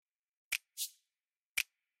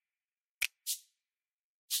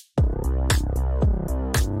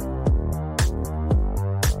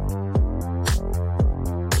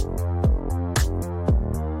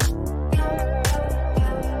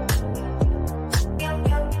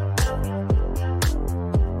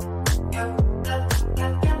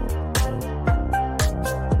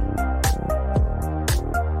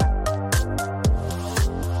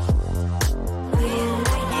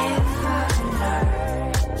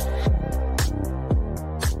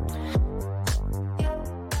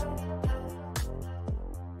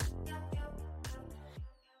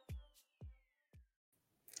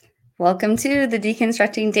Welcome to the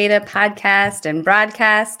Deconstructing Data podcast and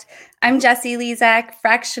broadcast. I'm Jessie Lezak,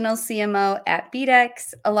 fractional CMO at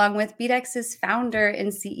BDEX, along with BDEX's founder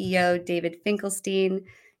and CEO, David Finkelstein.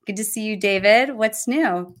 Good to see you, David. What's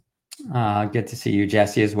new? Good to see you,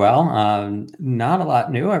 Jessie, as well. Not a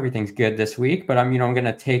lot new. Everything's good this week, but I'm going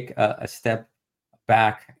to take a step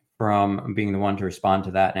back from being the one to respond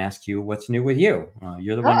to that and ask you what's new with you.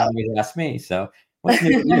 You're the one who always asks me, so what's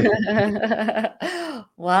new with you?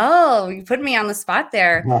 Well, you put me on the spot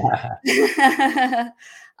there.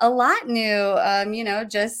 A lot new,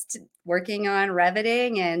 just working on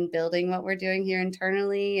Reviting and building what we're doing here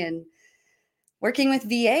internally and working with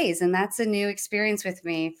VAs. And that's a new experience with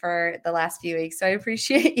me for the last few weeks. So I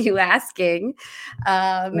appreciate you asking.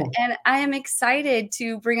 And I am excited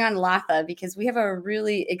to bring on Latha because we have a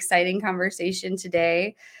really exciting conversation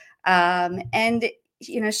today.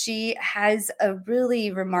 She has a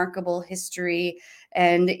really remarkable history.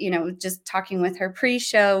 And, just talking with her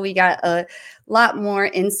pre-show, we got a lot more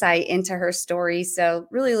insight into her story. So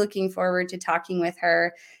really looking forward to talking with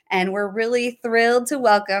her. And we're really thrilled to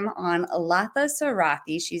welcome on Latha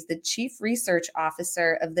Sarathy. She's the Chief Research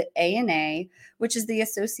Officer of the ANA, which is the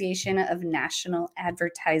Association of National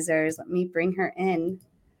Advertisers. Let me bring her in.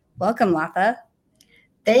 Welcome, Latha.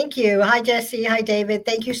 Thank you. Hi, Jessie. Hi, David.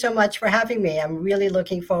 Thank you so much for having me. I'm really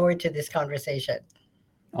looking forward to this conversation.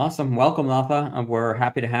 Awesome. Welcome, Latha. We're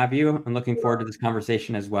happy to have you. I'm looking forward to this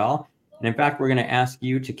conversation as well. And in fact, we're going to ask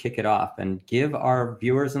you to kick it off and give our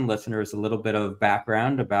viewers and listeners a little bit of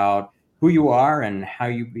background about who you are and how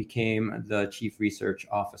you became the Chief Research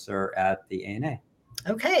Officer at the ANA.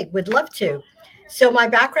 Okay, would love to. So my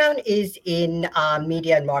background is in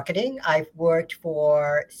media and marketing. I've worked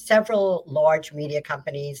for several large media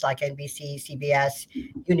companies like NBC, CBS,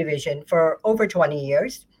 Univision for over 20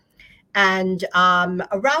 years. And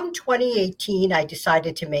around 2018, I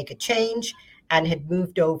decided to make a change and had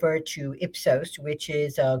moved over to Ipsos, which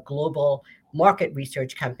is a global market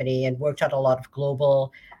research company, and worked on a lot of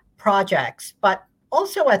global projects. But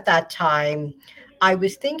also at that time, I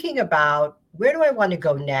was thinking about where do I want to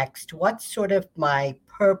go next? What's sort of my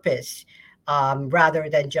purpose, rather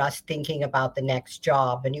than just thinking about the next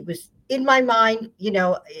job? And it was in my mind,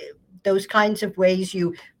 those kinds of ways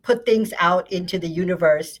you put things out into the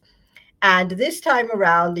universe. And this time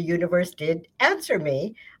around, the universe did answer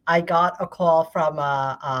me. I got a call from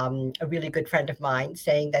a really good friend of mine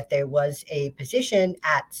saying that there was a position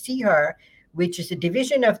at CHER, which is a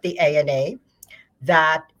division of the ANA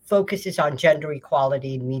that focuses on gender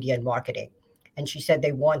equality in media and marketing. And she said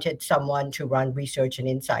they wanted someone to run research and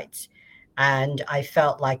insights. And I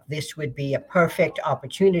felt like this would be a perfect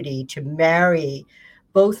opportunity to marry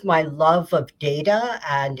both my love of data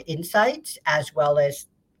and insights as well as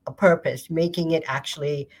a purpose, making it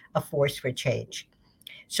actually a force for change.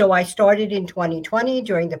 So I started in 2020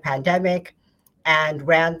 during the pandemic and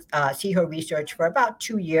ran CHER research for about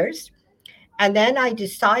 2 years. And then I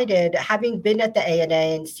decided, having been at the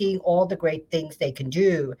ANA and seeing all the great things they can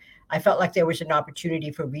do, I felt like there was an opportunity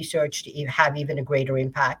for research to have even a greater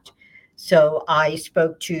impact. So I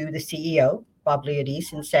spoke to the CEO, Bob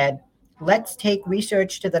Leodis, and said, let's take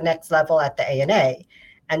research to the next level at the ANA.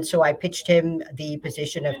 And so I pitched him the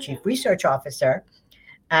position of Chief Research Officer.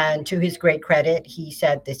 And to his great credit, he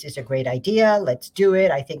said, this is a great idea. Let's do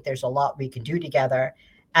it. I think there's a lot we can do together,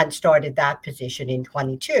 and started that position in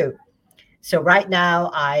 22. So right now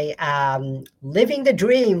I am living the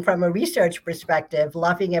dream from a research perspective,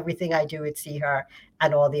 loving everything I do at CHER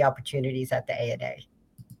and all the opportunities at the ANA.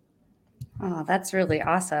 Oh, that's really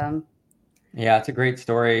awesome. Yeah, it's a great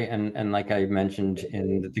story. And like I mentioned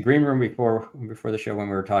in the green room before the show when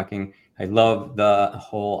we were talking, I love the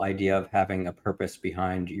whole idea of having a purpose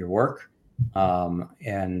behind your work.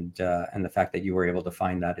 And the fact that you were able to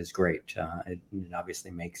find that is great. It obviously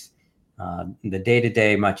makes the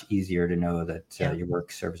day-to-day much easier to know that your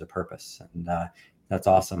work serves a purpose. And that's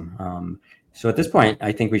awesome. So at this point,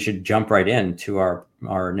 I think we should jump right into our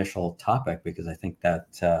initial topic, because I think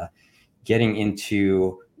that getting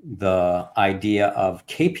into the idea of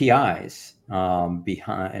KPIs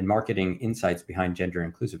behind and marketing insights behind gender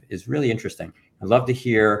inclusive is really interesting. I'd love to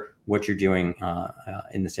hear what you're doing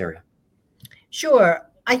in this area. Sure.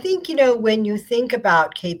 I think, when you think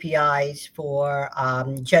about KPIs for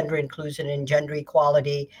gender inclusion and gender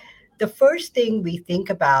equality, the first thing we think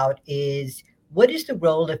about is what is the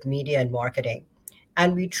role of media and marketing?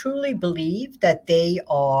 And we truly believe that they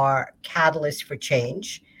are catalysts for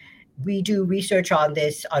change. We do research on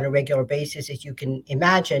this on a regular basis, as you can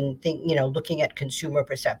imagine, looking at consumer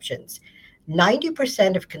perceptions.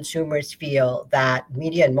 90% of consumers feel that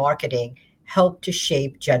media and marketing help to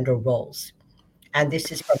shape gender roles. And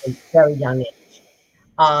this is from a very young age.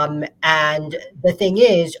 And the thing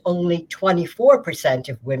is, only 24%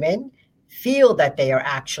 of women feel that they are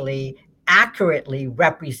actually accurately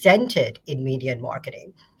represented in media and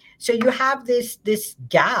marketing. So you have this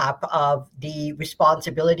gap of the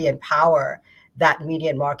responsibility and power that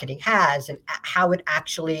media and marketing has, and how it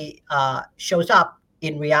actually shows up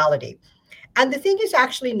in reality. And the thing is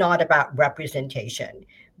actually not about representation.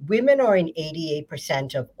 Women are in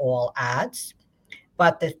 88% of all ads,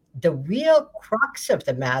 but the real crux of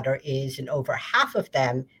the matter is in over half of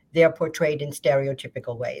them, they're portrayed in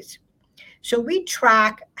stereotypical ways. So we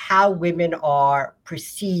track how women are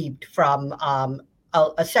perceived from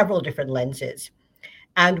several different lenses.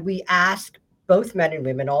 And we ask both men and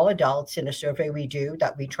women, all adults, in a survey we do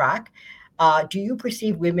that we track, do you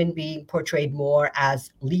perceive women being portrayed more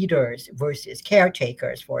as leaders versus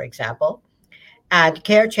caretakers, for example? And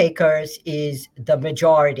caretakers is the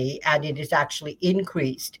majority, and it is actually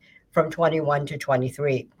increased from 21 to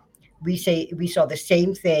 23. We saw the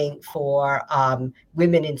same thing for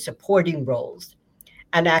women in supporting roles,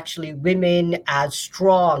 and actually women as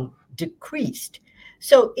strong decreased.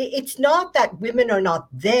 So it's not that women are not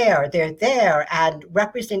there, they're there, and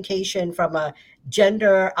representation from a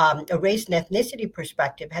gender, a race and ethnicity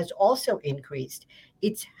perspective has also increased.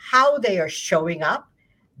 It's how they are showing up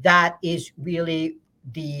that is really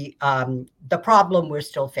the problem we're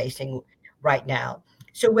still facing right now.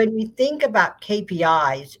 So when we think about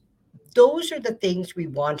KPIs, those are the things we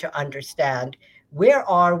want to understand. Where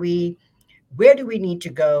are we? Where do we need to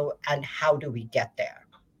go, and how do we get there?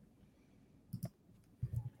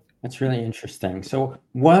 That's really interesting. So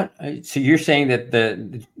so you're saying that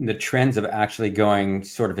the trends of actually going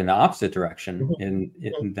sort of in the opposite direction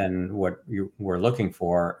than what you were looking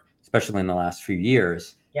for, especially in the last few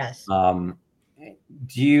years. Yes.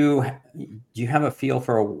 Do you have a feel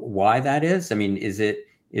for why that is? I mean, is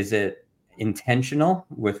it intentional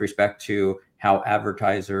with respect to how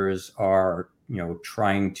advertisers are,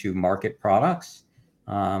 trying to market products,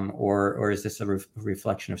 or is this a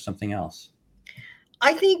reflection of something else?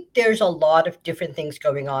 I think there's a lot of different things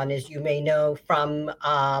going on, as you may know, from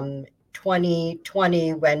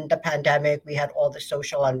 2020, when the pandemic, we had all the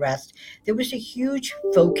social unrest. There was a huge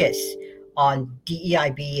focus on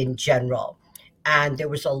DEIB in general. And there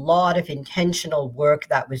was a lot of intentional work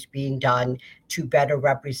that was being done to better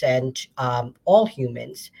represent all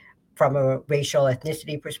humans from a racial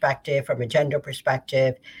ethnicity perspective, from a gender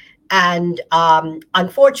perspective. And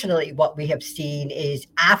unfortunately, what we have seen is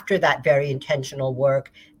after that very intentional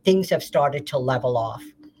work, things have started to level off,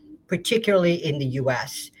 particularly in the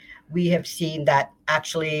US. We have seen that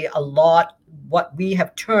actually a lot, what we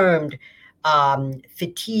have termed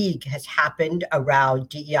fatigue, has happened around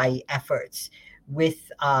DEI efforts with,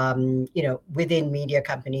 within media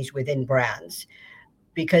companies, within brands,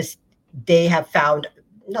 because they have found,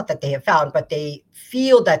 not that they have found, but they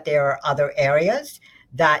feel that there are other areas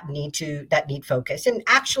that need focus. And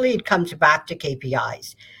actually it comes back to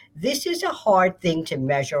KPIs. This is a hard thing to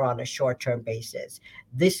measure on a short-term basis.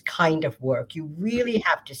 This kind of work, you really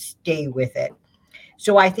have to stay with it.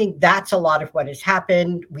 So I think that's a lot of what has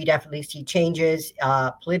happened. We definitely see changes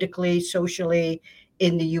politically, socially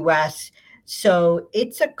in the US. So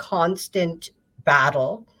it's a constant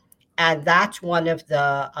battle. And that's one of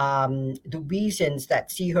the reasons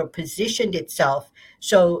that See Her positioned itself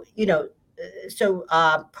so,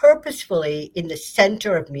 purposefully in the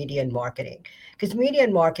center of media and marketing, because media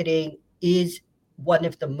and marketing is one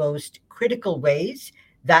of the most critical ways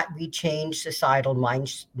that we change societal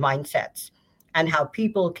mindsets, and how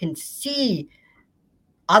people can see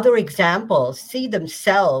other examples, see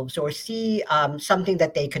themselves, or see something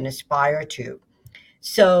that they can aspire to.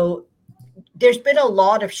 So there's been a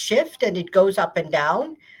lot of shift, and it goes up and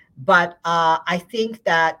down. But I think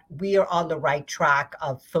that we are on the right track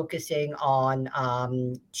of focusing on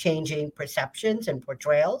changing perceptions and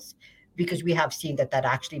portrayals, because we have seen that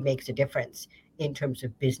actually makes a difference in terms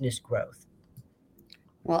of business growth.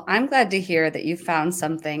 Well, I'm glad to hear that you found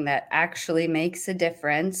something that actually makes a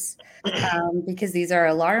difference, because these are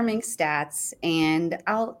alarming stats. And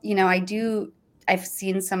I've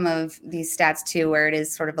seen some of these stats too, where it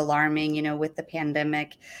is sort of alarming, with the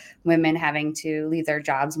pandemic, women having to leave their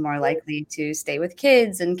jobs, more likely to stay with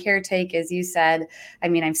kids and caretake, as you said. I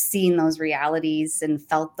mean, I've seen those realities and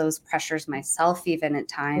felt those pressures myself, even at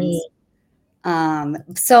times.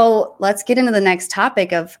 So let's get into the next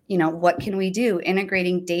topic of, what can we do?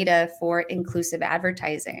 Integrating data for inclusive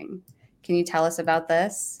advertising. Can you tell us about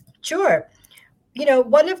this? Sure.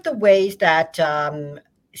 One of the ways that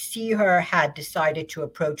See Her had decided to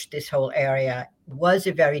approach this whole area was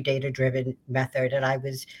a very data-driven method, and I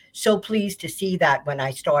was so pleased to see that when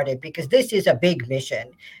I started, because this is a big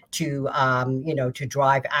mission to, to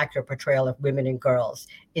drive accurate portrayal of women and girls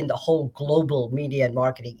in the whole global media and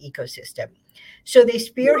marketing ecosystem. So they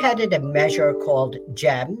spearheaded a measure called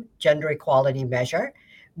GEM, Gender Equality Measure,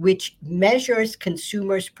 which measures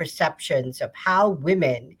consumers' perceptions of how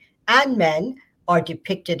women and men are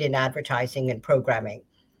depicted in advertising and programming.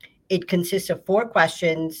 It consists of 4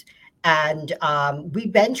 questions, and we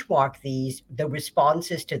benchmark the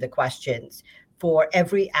responses to the questions for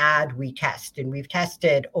every ad we test. And we've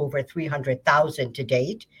tested over 300,000 to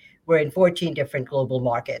date. We're in 14 different global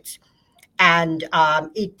markets. And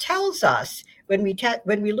it tells us when we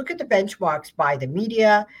look at the benchmarks by the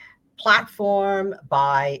media platform,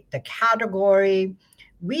 by the category,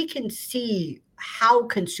 we can see how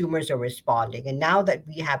consumers are responding. And now that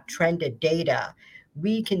we have trended data,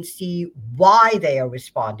 we can see why they are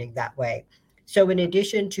responding that way. So in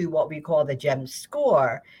addition to what we call the GEM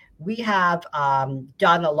score, we have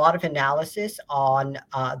done a lot of analysis on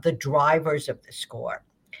the drivers of the score.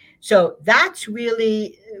 So that's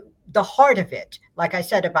really the heart of it. Like I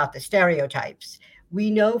said about the stereotypes, we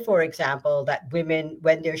know, for example, that women,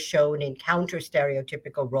 when they're shown in counter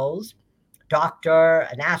stereotypical roles, doctor,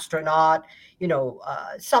 an astronaut,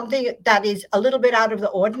 something that is a little bit out of the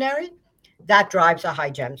ordinary, that drives a high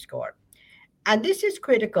GEM score. And this is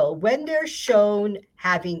critical when they're shown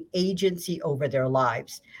having agency over their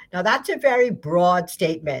lives. Now, that's a very broad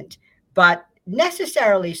statement, but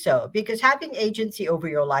necessarily so, because having agency over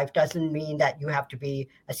your life doesn't mean that you have to be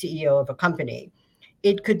a CEO of a company.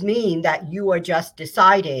 It could mean that you are just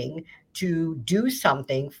deciding to do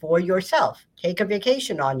something for yourself, take a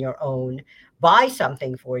vacation on your own, buy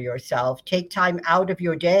something for yourself, take time out of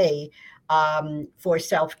your day for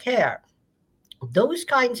self-care. Those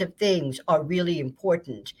kinds of things are really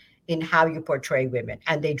important in how you portray women,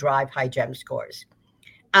 and they drive high GEM scores.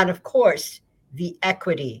 And of course, the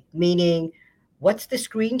equity, meaning what's the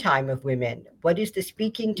screen time of women? What is the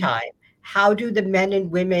speaking time? How do the men and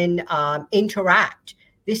women interact?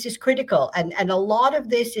 This is critical. And a lot of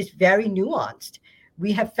this is very nuanced.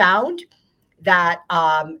 We have found that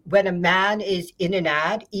when a man is in an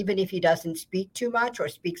ad, even if he doesn't speak too much or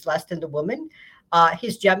speaks less than the woman,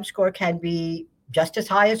 his GEM score can be just as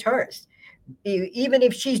high as hers, even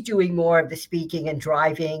if she's doing more of the speaking and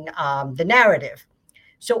driving the narrative.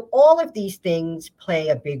 So all of these things play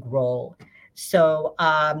a big role. So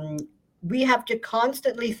we have to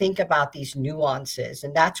constantly think about these nuances,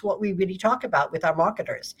 and that's what we really talk about with our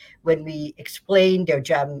marketers when we explain their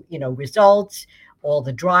GEM, results, all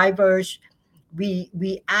the drivers.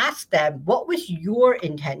 We ask them, what was your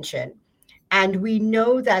intention? And we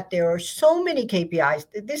know that there are so many KPIs.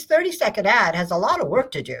 This 30-second ad has a lot of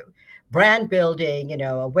work to do. Brand building,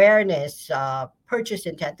 awareness, purchase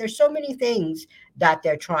intent. There's so many things that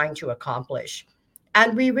they're trying to accomplish.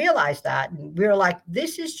 And we realized that. And we were like,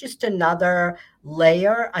 this is just another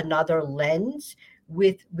layer, another lens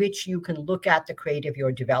with which you can look at the creative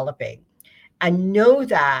you're developing and know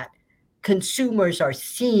that consumers are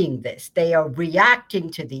seeing this. They are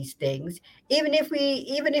reacting to these things, even if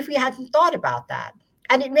we hadn't thought about that.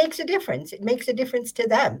 And it makes a difference. It makes a difference to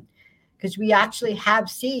them, because we actually have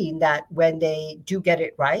seen that when they do get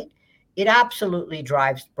it right, it absolutely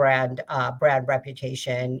drives brand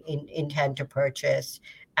reputation, intent to purchase,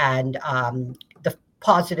 and the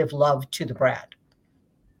positive love to the brand.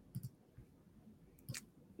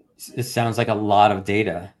 It sounds like a lot of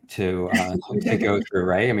data to go through,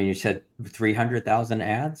 right? I mean, you said 300,000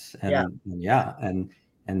 ads, and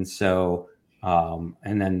and so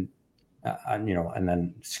and then and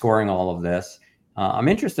then scoring all of this. I'm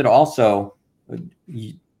interested also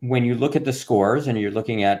when you look at the scores and you're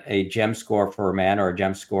looking at a GEM score for a man or a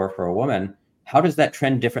GEM score for a woman. How does that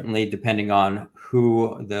trend differently depending on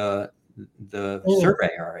who the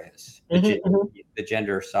surveyor is, the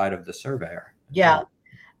gender side of the surveyor? Yeah.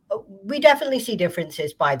 We definitely see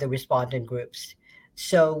differences by the respondent groups.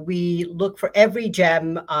 So we look for every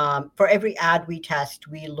GEM, for every ad we test,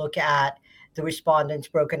 we look at the respondents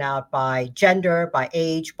broken out by gender, by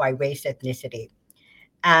age, by race, ethnicity.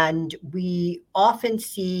 And we often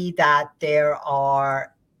see that there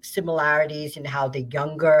are similarities in how the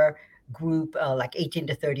younger group, like 18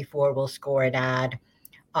 to 34, will score an ad.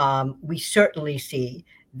 We certainly see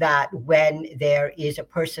that when there is a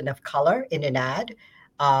person of color in an ad,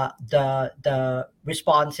 the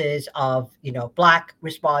responses of Black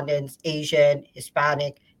respondents, Asian,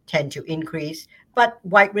 Hispanic tend to increase, but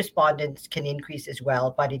white respondents can increase as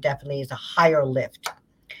well. But it definitely is a higher lift.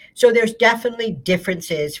 So there's definitely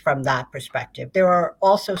differences from that perspective. There are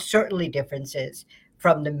also certainly differences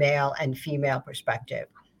from the male and female perspective.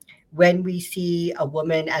 When we see a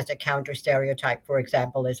woman as a counter stereotype, for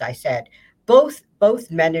example, as I said, both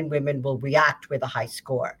men and women will react with a high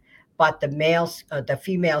score, but the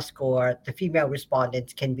female score, the female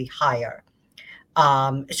respondents can be higher.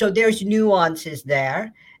 So there's nuances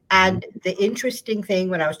there. And the interesting thing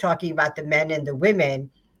when I was talking about the men and the women,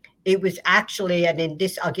 it was actually, and in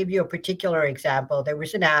this, I'll give you a particular example. There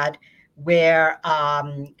was an ad where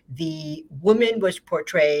the woman was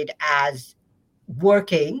portrayed as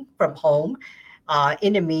working from home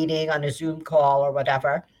in a meeting on a Zoom call or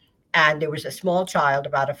whatever, and there was a small child,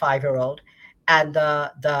 about a 5-year-old, and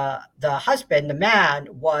the husband, the man,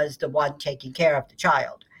 was the one taking care of the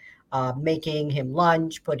child, making him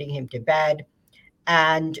lunch, putting him to bed,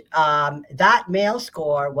 and that male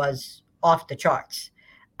score was off the charts,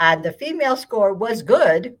 and the female score was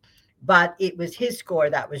good, but it was his score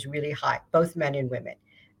that was really high, both men and women,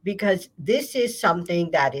 because this is something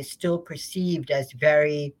that is still perceived as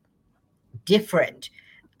very different,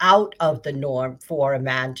 out of the norm for a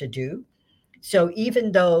man to do. So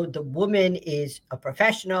even though the woman is a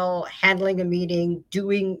professional, handling a meeting,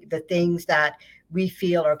 doing the things that we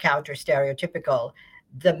feel are counter stereotypical,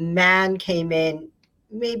 the man came in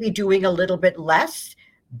maybe doing a little bit less,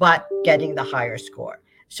 but getting the higher score.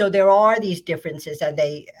 So there are these differences, and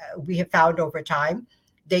we have found over time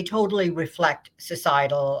they totally reflect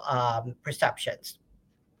societal perceptions.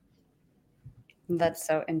 That's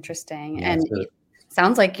so interesting. Yeah, And so it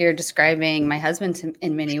sounds like you're describing my husband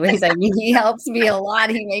in many ways. I mean, he helps me a lot.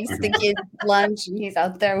 He makes the kids lunch and he's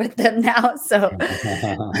out there with them now. So,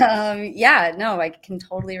 yeah, no, I can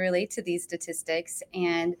totally relate to these statistics.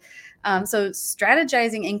 And so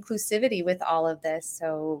strategizing inclusivity with all of this.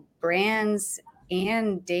 So brands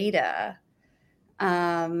and data,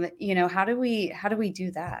 how do we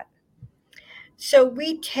do that? So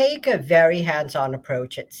we take a very hands-on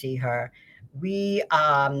approach at See Her. We,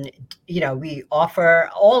 we offer,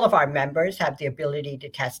 all of our members have the ability to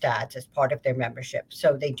test ads as part of their membership.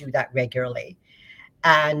 So they do that regularly.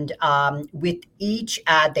 And with each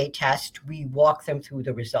ad they test, we walk them through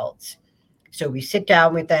the results. So we sit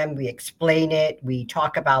down with them, we explain it, we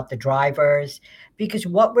talk about the drivers, because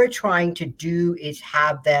what we're trying to do is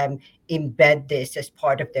have them embed this as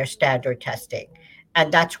part of their standard testing.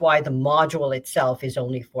 And that's why the module itself is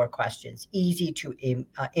only 4 questions, easy to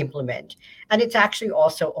implement. And it's actually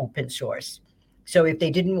also open source. So if they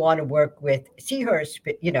didn't want to work with Seahurst,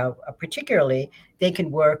 particularly, they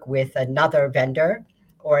can work with another vendor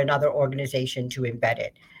or another organization to embed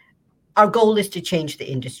it. Our goal is to change the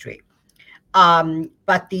industry.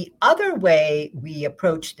 But the other way we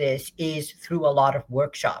approach this is through a lot of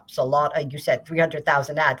workshops. You said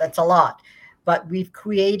 300,000 ads, that's a lot. But we've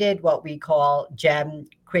created what we call GEM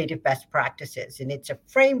Creative Best Practices. And it's a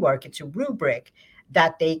framework, it's a rubric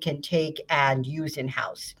that they can take and use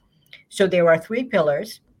in-house. So there are 3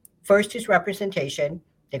 pillars. First is representation.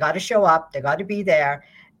 They got to show up, they got to be there.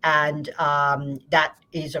 And that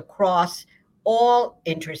is across all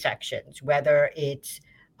intersections, whether it's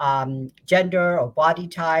gender or body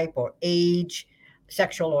type or age,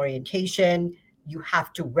 sexual orientation. You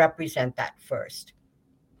have to represent that first.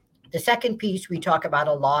 The second piece we talk about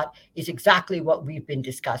a lot is exactly what we've been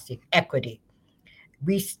discussing, equity.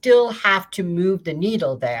 We still have to move the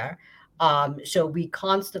needle there. So we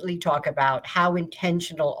constantly talk about how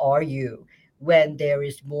intentional are you when there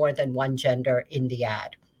is more than one gender in the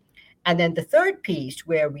ad. And then the third piece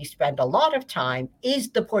where we spend a lot of time is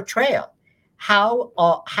the portrayal. How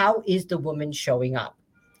is the woman showing up?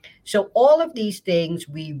 So all of these things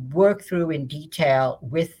we work through in detail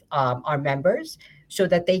with our members so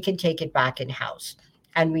that they can take it back in-house.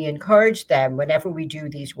 And we encourage them whenever we do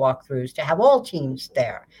these walkthroughs to have all teams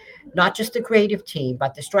there, not just the creative team,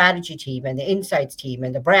 but the strategy team and the insights team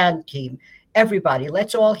and the brand team, everybody.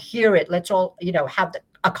 Let's all hear it. Let's all, have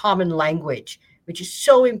a common language, which is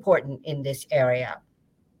so important in this area.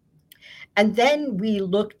 And then we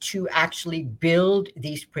look to actually build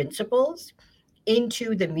these principles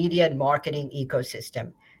into the media and marketing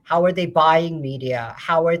ecosystem. How are they buying media?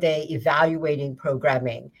 How are they evaluating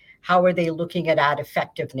programming? How are they looking at ad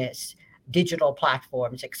effectiveness, digital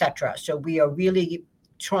platforms, etc.? So we are really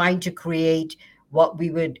trying to create what we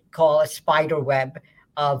would call a spider web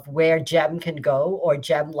of where GEM can go, or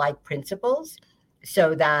GEM-like principles,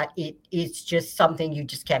 so that it's just something you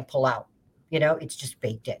just can't pull out. It's just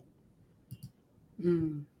baked in.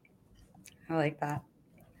 I like that.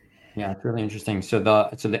 Yeah, it's really interesting. So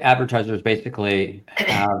the advertisers basically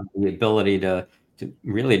have the ability to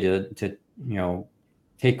really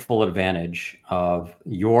take full advantage of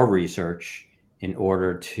your research in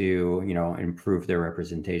order to improve their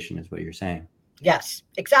representation, is what you're saying. Yes,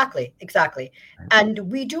 exactly, exactly. And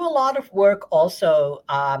we do a lot of work also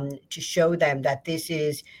to show them that this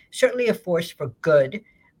is certainly a force for good,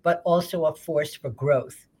 but also a force for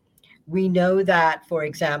growth. We know that, for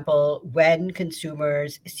example, when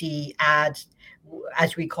consumers see ads,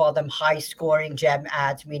 as we call them, high scoring gem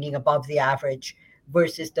ads, meaning above the average,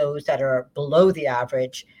 versus those that are below the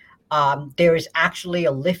average, there is actually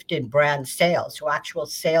a lift in brand sales, so actual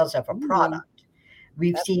sales of a Ooh, product.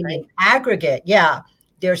 We've that's seen in great. aggregate, yeah,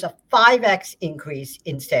 there's a 5x increase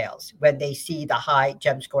in sales when they see the high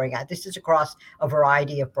gem scoring ad. This is across a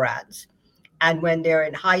variety of brands. And when they're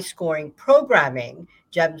in high scoring programming,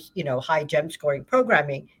 gems, high gem scoring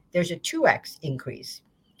programming, there's a 2x increase.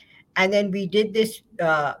 And then we did this,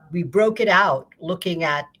 we broke it out looking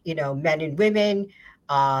at, men and women,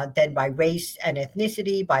 then by race and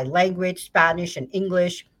ethnicity, by language, Spanish and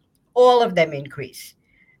English, all of them increase.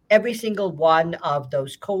 Every single one of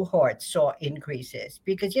those cohorts saw increases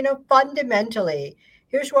because, fundamentally,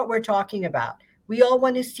 here's what we're talking about. We all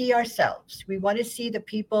want to see ourselves. We want to see the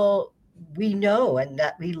people we know and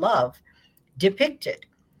that we love depicted.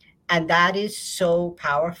 And that is so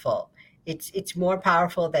powerful. It's more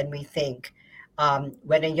powerful than we think.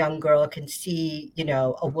 When a young girl can see,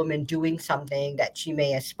 a woman doing something that she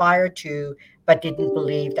may aspire to, but didn't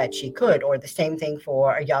believe that she could, or the same thing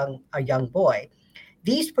for a young boy.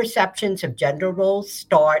 These perceptions of gender roles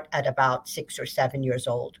start at about 6 or 7 years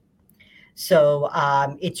old. So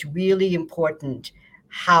it's really important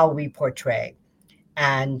how we portray.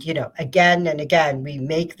 And, again and again, we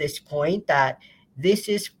make this point that this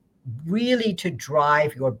is really to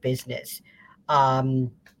drive your business.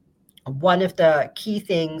 Um, One of the key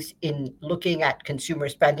things in looking at consumer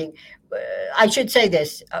spending, I should say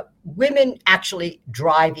this, women actually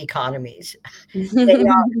drive economies. They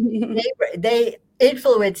they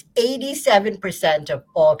influence 87% of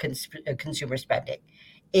all consumer spending.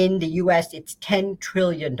 In the US, it's $10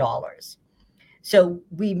 trillion. So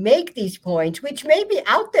we make these points, which may be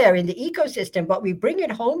out there in the ecosystem, but we bring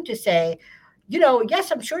it home to say,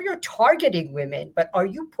 yes, I'm sure you're targeting women, but are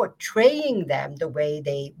you portraying them the way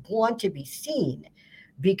they want to be seen?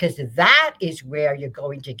 Because that is where you're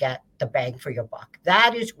going to get the bang for your buck.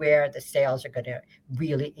 That is where the sales are going to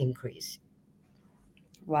really increase.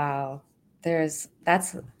 Wow.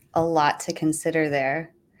 That's a lot to consider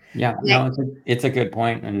there. Yeah, no, it's a good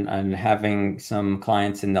point, and having some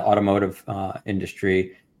clients in the automotive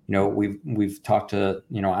industry, we've talked to,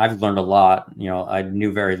 I've learned a lot. I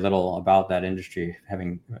knew very little about that industry,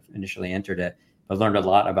 having initially entered it, but learned a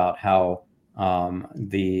lot about how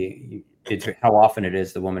it's how often it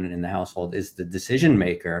is the woman in the household is the decision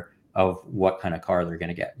maker of what kind of car they're going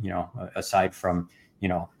to get. Aside from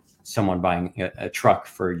someone buying a truck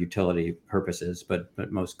for utility purposes, but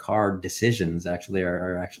most car decisions actually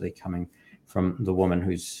are actually coming from the woman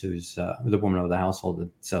who's the woman of the household.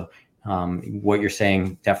 So what you're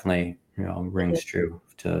saying definitely rings true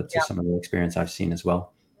to Yeah. some of the experience I've seen as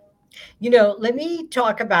well. Let me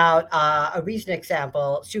talk about a recent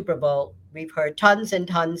example, Super Bowl. We've heard tons and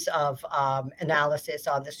tons of analysis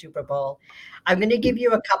on the Super Bowl. I'm going to give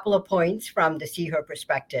you a couple of points from the See Her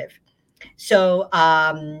perspective. So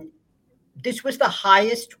this was the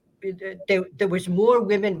highest. There was more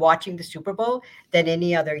women watching the Super Bowl than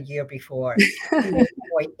any other year before.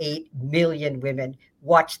 68.8 million women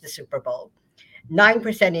watched the Super Bowl,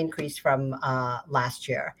 9% increase from last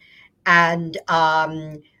year. And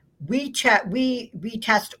we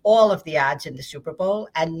test all of the ads in the Super Bowl,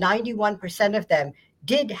 and 91% of them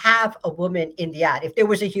did have a woman in the ad. If there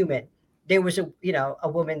was a human, there was a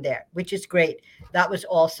woman there, which is great. That was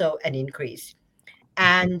also an increase.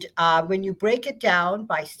 And when you break it down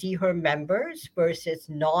by See Her members versus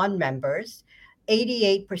non-members,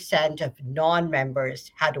 88% of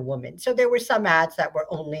non-members had a woman. So there were some ads that were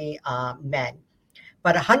only men,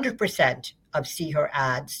 but 100% of See Her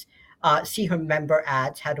member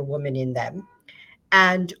ads had a woman in them.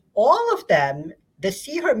 And all of them, the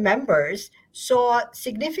See Her members, saw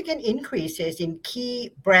significant increases in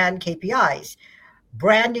key brand KPIs.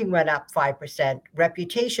 Branding went up 5%,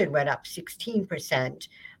 reputation went up 16%,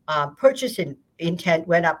 purchase intent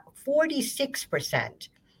went up 46%,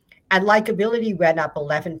 and likability went up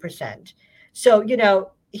 11%. So,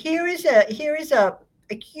 here is a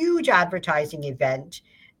huge advertising event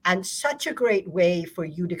and such a great way for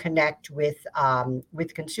you to connect with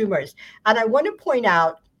consumers. And I want to point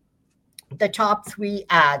out the top three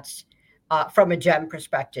ads from a gem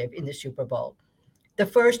perspective in the Super Bowl. The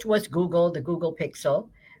first was Google, the Google Pixel,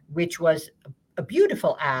 which was a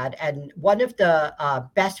beautiful ad and one of the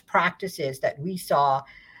best practices that we saw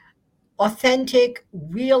authentic,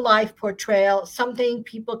 real life portrayal, something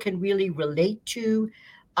people can really relate to.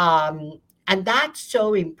 And that's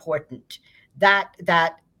so important. That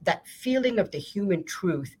feeling of the human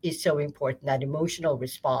truth is so important, that emotional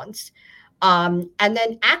response. And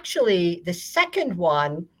then actually the second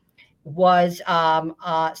one was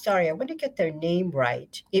sorry, I want to get their name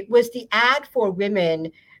right. It was the ad for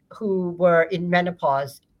women who were in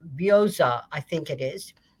menopause, Bioza, I think it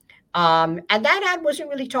is. And that ad wasn't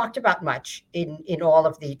really talked about much in all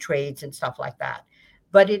of the trades and stuff like that.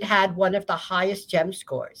 But it had one of the highest gem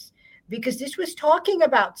scores because this was talking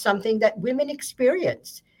about something that women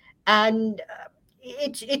experience. And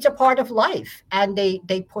it's a part of life. And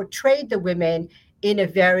they portrayed the women in a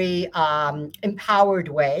very empowered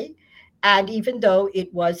way. And even though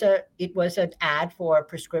it was an ad for a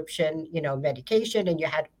prescription, medication, and you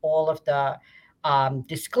had all of the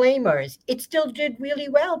disclaimers, it still did really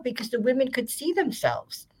well because the women could see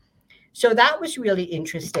themselves. So that was really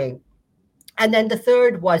interesting. And then the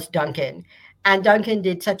third was Duncan. And Duncan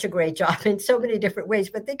did such a great job in so many different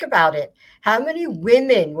ways. But think about it. How many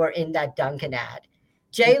women were in that Duncan ad?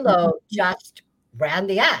 J-Lo just ran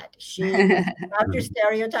the ad. She counter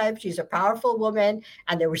stereotype. She's a powerful woman.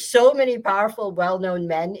 And there were so many powerful, well-known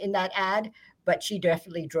men in that ad. But she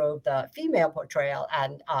definitely drove the female portrayal.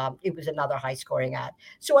 And it was another high-scoring ad.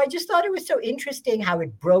 So I just thought it was so interesting how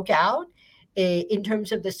it broke out in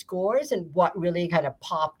terms of the scores and what really kind of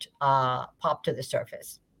popped to the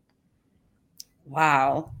surface.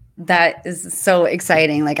 Wow. That is so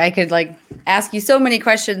exciting. Like I could ask you so many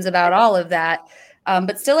questions about all of that.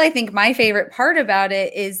 But still, I think my favorite part about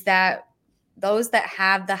it is that those that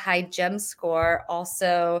have the high gem score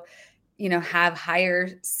also, have higher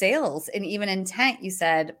sales and even intent, you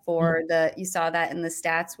said, you saw that in the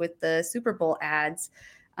stats with the Super Bowl ads.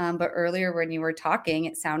 But earlier when you were talking,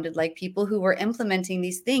 it sounded like people who were implementing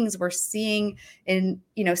these things were seeing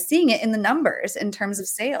it in the numbers in terms of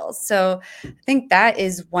sales. So I think that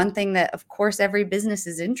is one thing that, of course, every business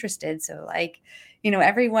is interested. So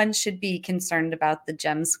everyone should be concerned about the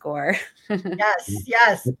GEM score.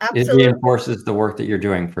 Yes, absolutely. It reinforces the work that you're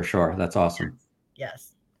doing for sure. That's awesome.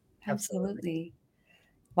 Yes, absolutely.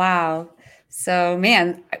 Wow. So,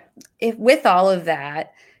 man, with all of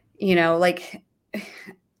that, maybe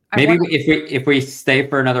if we stay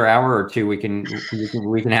for another hour or two, we can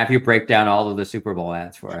have you break down all of the Super Bowl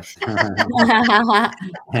ads for us.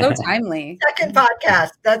 So timely. Second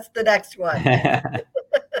podcast. That's the next one.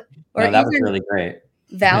 Or that was really great.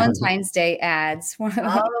 Valentine's Day ads.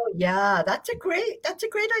 Oh yeah, that's a great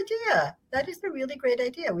idea. That is a really great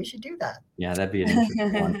idea. We should do that. Yeah, that'd be an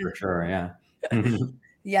interesting one for sure. Yeah.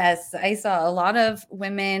 Yes, I saw a lot of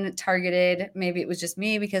women targeted. Maybe it was just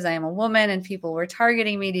me because I am a woman and people were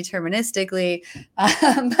targeting me deterministically.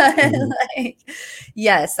 But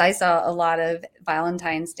yes, I saw a lot of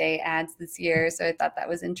Valentine's Day ads this year. So I thought that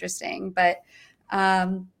was interesting. But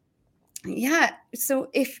yeah, so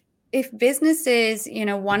if businesses,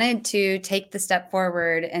 wanted to take the step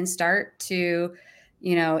forward and start to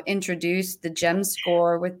introduce the GEM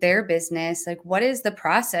score with their business, what is the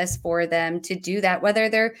process for them to do that, whether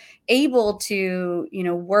they're able to,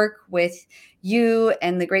 work with you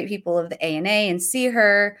and the great people of the ANA and see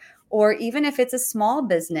her, or even if it's a small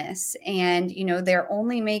business and, they're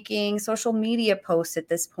only making social media posts at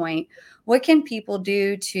this point, what can people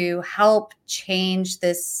do to help change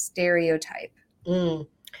this stereotype?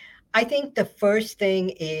 I think the first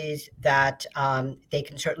thing is that they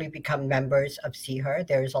can certainly become members of See Her.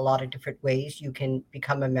 There's a lot of different ways you can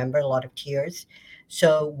become a member, a lot of tiers.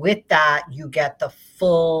 So with that, you get the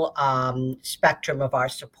full spectrum of our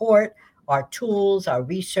support, our tools, our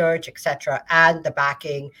research, etc., and the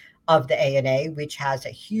backing of the ANA, which has a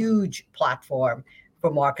huge platform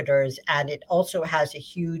for marketers. And it also has a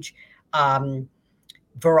huge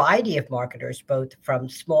variety of marketers, both from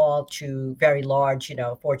small to very large,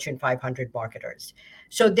 Fortune 500 marketers.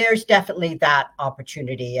 So there's definitely that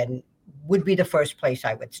opportunity and would be the first place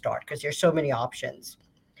I would start because there's so many options.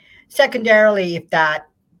 Secondarily, if that,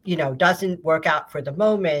 doesn't work out for the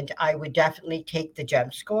moment, I would definitely take the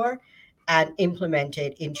GEM score and implement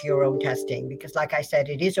it into your own testing because, like I said,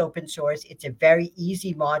 it is open source. It's a very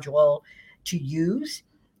easy module to use.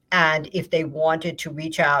 And if they wanted to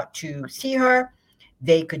reach out to See Her,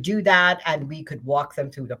 they could do that and we could walk them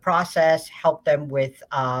through the process, help them with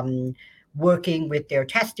working with their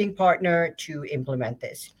testing partner to implement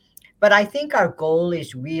this. But I think our goal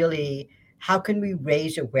is really how can we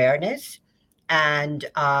raise awareness and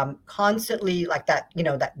constantly like that,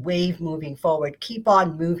 that wave moving forward, keep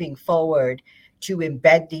on moving forward to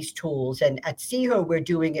embed these tools. And at See Her, we're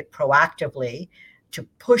doing it proactively to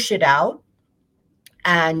push it out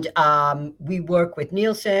And we work with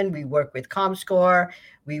Nielsen, we work with ComScore,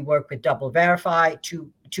 we work with Double Verify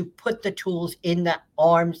to put the tools in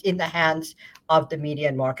the hands of the media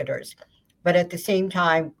and marketers. But at the same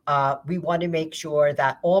time, we want to make sure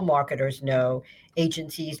that all marketers know,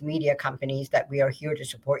 agencies, media companies, that we are here to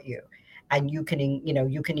support you, and you can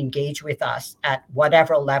engage with us at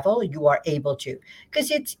whatever level you are able to, because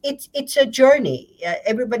it's a journey.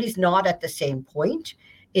 Everybody's not at the same point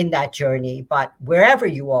in that journey, but wherever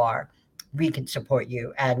you are, we can support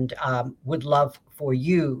you, and would love for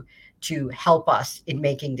you to help us in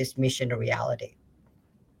making this mission a reality.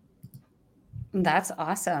 That's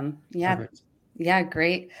awesome. Yeah. Perfect. Yeah.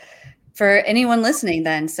 Great. For anyone listening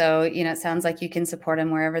then. So, it sounds like you can support them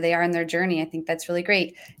wherever they are in their journey. I think that's really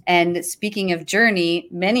great. And speaking of journey,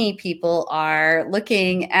 many people are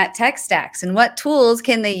looking at tech stacks and what tools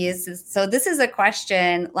can they use. So this is a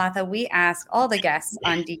question, Latha, we ask all the guests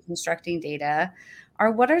on Deconstructing Data,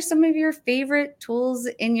 what are some of your favorite tools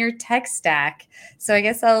in your tech stack? So I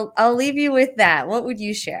guess I'll leave you with that. What would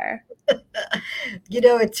you share?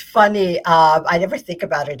 It's funny. I never think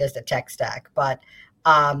about it as a tech stack, but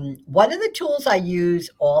one of the tools I use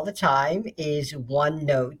all the time is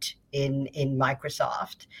OneNote in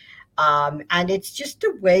Microsoft. And it's just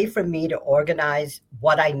a way for me to organize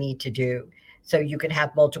what I need to do. So you can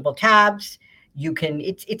have multiple tabs.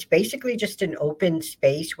 It's basically just an open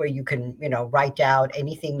space where you can, write down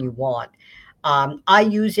anything you want. I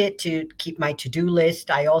use it to keep my to-do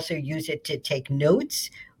list. I also use it to take notes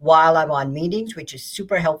while I'm on meetings, which is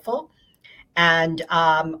super helpful. And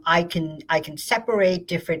I can separate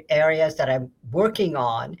different areas that I'm working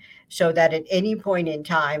on, so that at any point in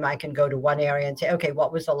time I can go to one area and say, okay,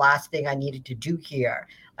 what was the last thing I needed to do here?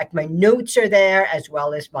 Like, my notes are there as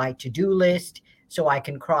well as my to-do list, so I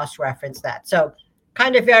can cross-reference that. So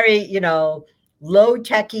kind of very, low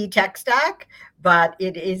techy tech stack, but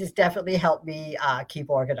it is definitely helped me keep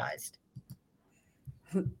organized.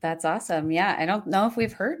 That's awesome. Yeah, I don't know if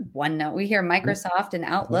we've heard OneNote. We hear Microsoft and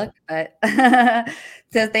Outlook, but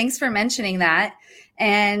so thanks for mentioning that.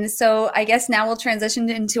 And so I guess now we'll transition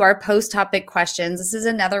into our post-topic questions. This is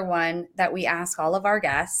another one that we ask all of our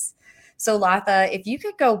guests. So Latha, if you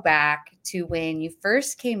could go back to when you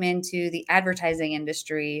first came into the advertising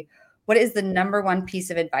industry, what is the number one piece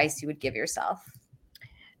of advice you would give yourself?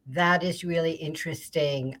 That is really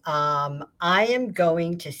interesting. I am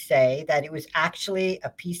going to say that it was actually a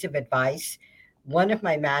piece of advice one of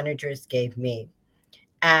my managers gave me.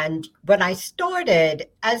 And when I started,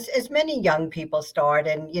 as many young people start,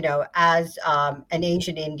 and as an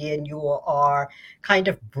Asian Indian, you are kind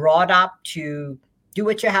of brought up to do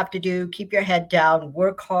what you have to do, keep your head down,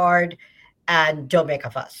 work hard, and don't make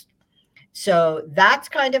a fuss. So that's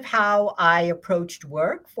kind of how I approached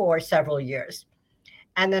work for several years.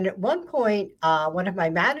 And then at one point, one of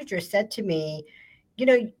my managers said to me,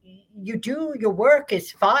 you do your work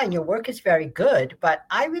is fine. Your work is very good, but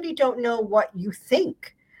I really don't know what you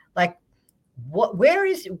think. Like, what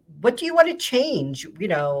do you want to change?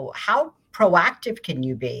 How proactive can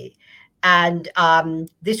you be? And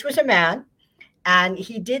this was a man, and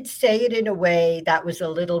he did say it in a way that was a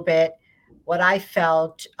little bit what I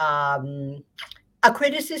felt, a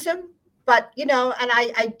criticism, but and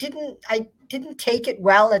I didn't take it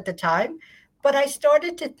well at the time, but I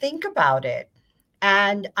started to think about it,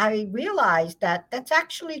 and I realized that that's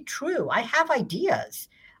actually true. I have ideas.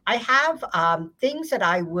 I have things that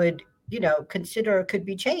I would consider could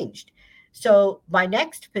be changed. So my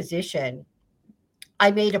next position,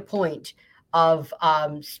 I made a point of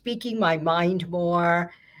speaking my mind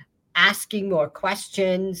more, asking more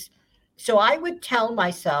questions. So I would tell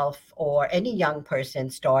myself, or any young person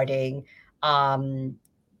starting, um,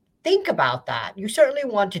 think about that. You certainly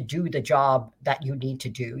want to do the job that you need to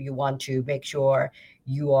do. You want to make sure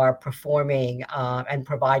you are performing and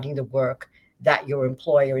providing the work that your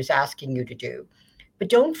employer is asking you to do. But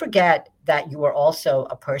don't forget that you are also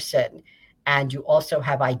a person, and you also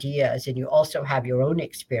have ideas, and you also have your own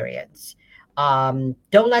experience. Don't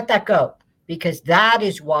let that go, because that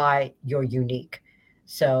is why you're unique.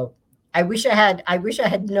 So I wish I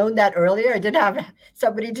had known that earlier. I didn't have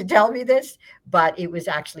somebody to tell me this, but it was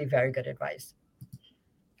actually very good advice.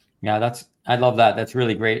 Yeah, I love that. That's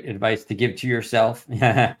really great advice to give to yourself.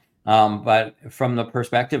 But from the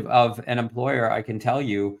perspective of an employer, I can tell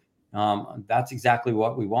you that's exactly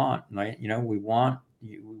what we want, right? We want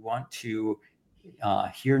to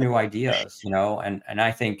hear new ideas, and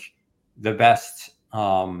I think the best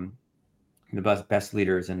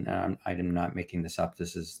leaders, and I'm not making this up.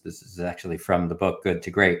 This is actually from the book Good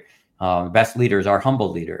to Great. Best leaders are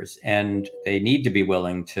humble leaders, and they need to be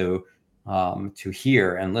willing to to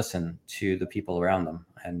hear and listen to the people around them.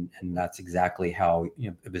 And that's exactly how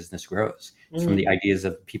a business grows. It's from the ideas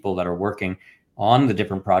of people that are working on the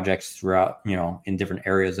different projects throughout, in different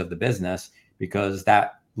areas of the business, because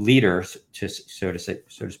that leader, so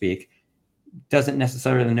to speak, doesn't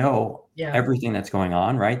necessarily know everything that's going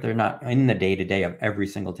on, right? They're not in the day-to-day of every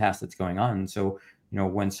single task that's going on. And so,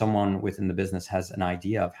 when someone within the business has an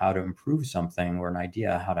idea of how to improve something, or an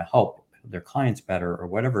idea how to help their clients better, or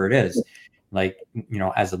whatever it is,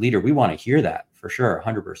 as a leader, we want to hear that for sure,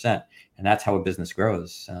 100%. And that's how a business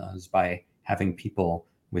grows, is by having people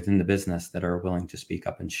within the business that are willing to speak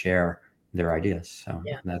up and share their ideas. So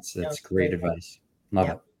that's great advice. Love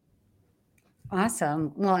it.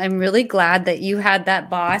 Awesome. Well, I'm really glad that you had that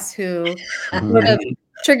boss who sort of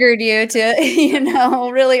triggered you to,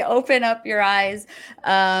 really open up your eyes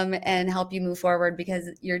and help you move forward, because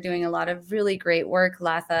you're doing a lot of really great work,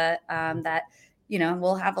 Latha, that,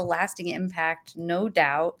 will have a lasting impact, no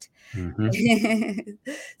doubt.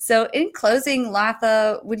 So in closing,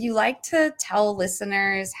 Latha, would you like to tell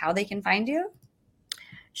listeners how they can find you?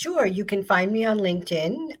 Sure. You can find me on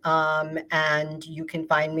LinkedIn, and you can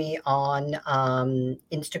find me on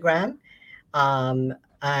Instagram.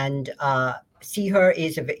 And See Her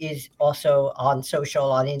is also on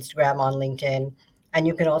social, on Instagram, on LinkedIn. And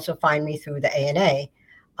you can also find me through the ANA.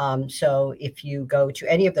 So if you go to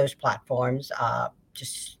any of those platforms,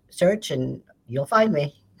 just search and you'll find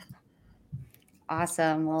me.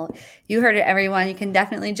 Awesome. Well, you heard it, everyone. You can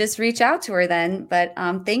definitely just reach out to her then. But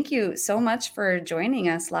thank you so much for joining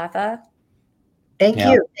us, Latha. Thank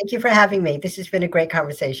you. Thank you for having me. This has been a great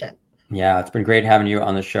conversation. Yeah, it's been great having you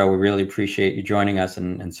on the show. We really appreciate you joining us,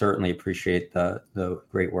 and certainly appreciate the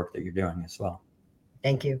great work that you're doing as well.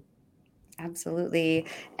 Thank you. Absolutely.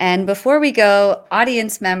 And before we go,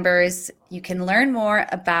 audience members, you can learn more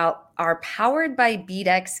about our Powered by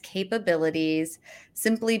BDEX capabilities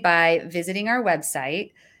simply by visiting our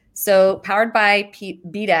website. So Powered by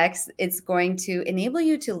BDEX, it's going to enable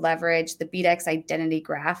you to leverage the BDEX identity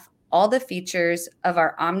graph, all the features of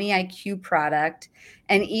our OmniIQ product,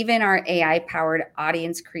 and even our AI-powered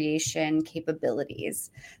audience creation capabilities.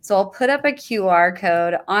 So I'll put up a QR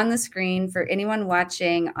code on the screen for anyone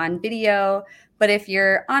watching on video. But if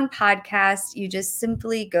you're on podcast, you just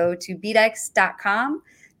simply go to bdex.com,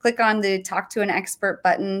 click on the Talk to an Expert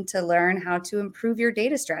button to learn how to improve your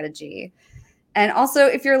data strategy. And also,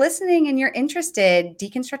 if you're listening and you're interested,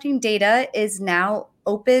 Deconstructing Data is now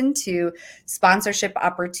open to sponsorship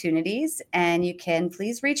opportunities, and you can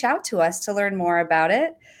please reach out to us to learn more about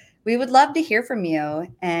it. We would love to hear from you.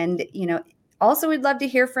 And, also we'd love to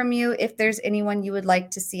hear from you if there's anyone you would like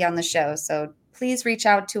to see on the show. So please reach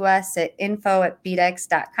out to us at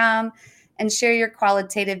info@bdex.com and share your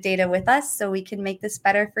qualitative data with us so we can make this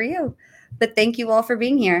better for you. But thank you all for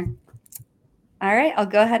being here. All right, I'll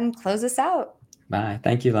go ahead and close us out. Bye.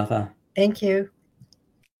 Thank you, Latha. Thank you.